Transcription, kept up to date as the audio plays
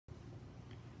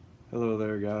Hello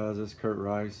there guys, it's Kurt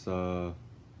Rice. How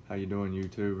you doing,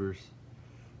 YouTubers?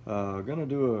 Gonna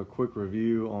do a quick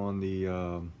review on the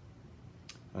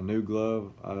a new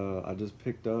glove I just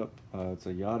picked up. It's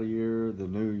a Yadier, the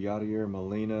new Yadier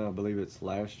Molina. I believe it's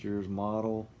last year's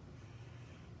model.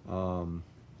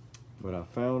 But I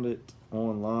found it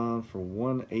online for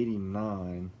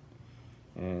 $189,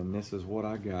 and this is what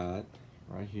I got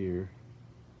right here.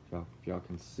 If y'all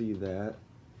can see that,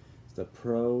 it's the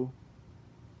Pro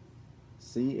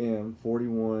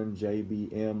CM41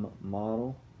 JBM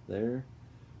model there.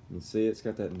 You can see it's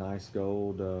got that nice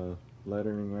gold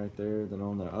lettering right there. Then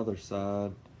on the other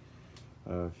side,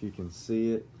 if you can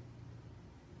see it,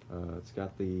 it's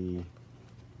got the,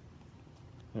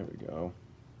 there we go,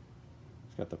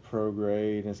 it's got the Pro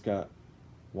grade, and it's got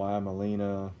Y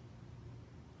Molina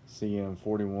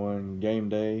CM41 Game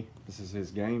Day. This is his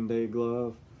Game Day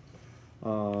glove.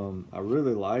 I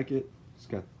really like it. It's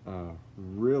got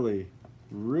really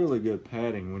good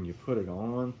padding when you put it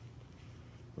on,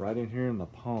 right in here in the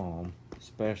palm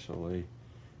especially.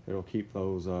 It'll keep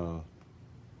those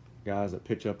guys that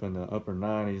pitch up in the upper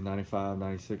 90s, 95,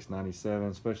 96, 97,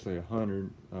 especially 100,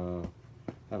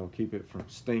 that'll keep it from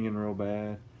stinging real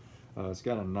bad. It's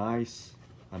got a nice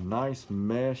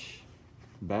mesh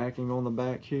backing on the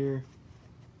back here.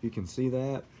 You can see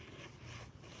that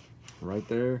right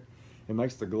there. It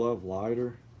makes the glove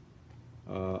lighter.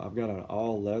 I've got an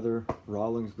all leather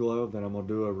Rawlings glove that I'm gonna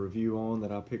do a review on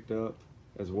that I picked up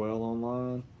as well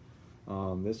online.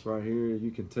 This right here,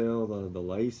 you can tell the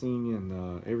lacing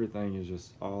and everything is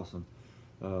just awesome.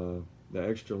 The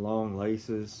extra long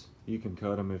laces, you can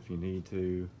cut them if you need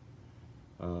to,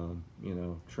 you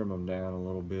know, trim them down a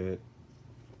little bit,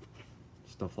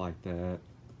 stuff like that.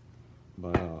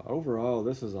 But overall,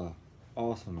 this is a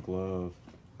awesome glove.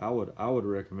 I would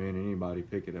recommend anybody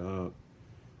pick it up.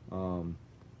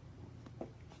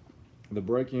 The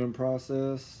break-in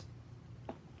process,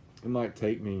 it might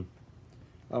take me,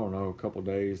 I don't know, a couple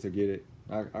days to get it.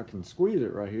 I can squeeze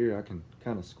it right here. I can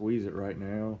kind of squeeze it right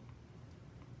now,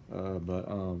 but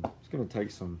it's gonna take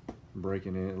some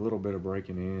breaking in, a little bit of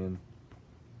breaking in.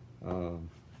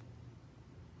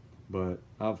 But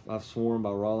I've sworn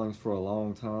by Rawlings for a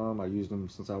long time. I used them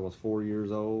since I was 4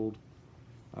 years old.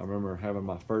 I remember having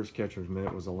my first catcher's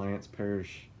mitt was a Lance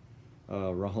Parrish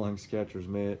Rawlings catcher's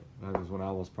mitt. That was when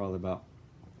I was probably about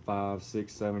 5,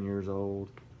 6, 7 years old.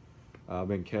 I've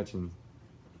been catching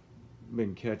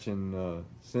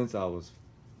since I was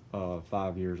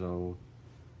 5 years old.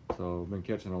 So I've been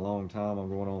catching a long time. I'm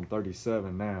going on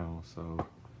 37 now. So,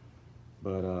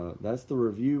 but that's the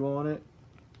review on it.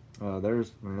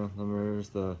 There's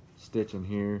the stitching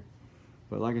here.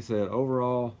 But like I said,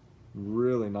 overall,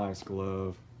 really nice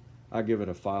glove. I give it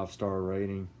a 5-star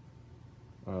rating.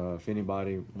 If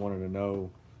anybody wanted to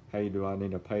know, hey, do I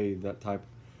need to pay that type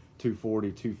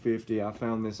 $240, $250? I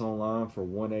found this online for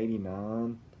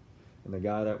 $189, and the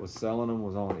guy that was selling them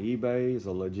was on eBay. He's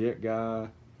a legit guy.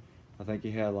 I think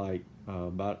he had like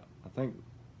about, I think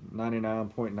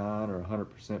 99.9 or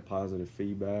 100% positive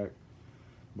feedback.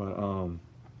 But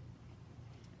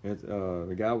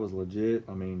the guy was legit.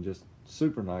 I mean, just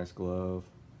super nice glove.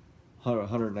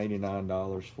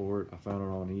 $189 for it. I found it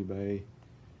on eBay.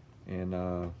 And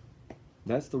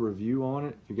that's the review on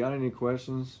it. If you got any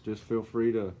questions, just feel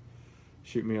free to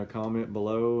shoot me a comment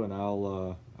below, and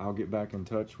I'll get back in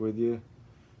touch with you.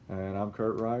 And I'm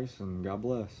Kurt Rice, and God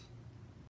bless.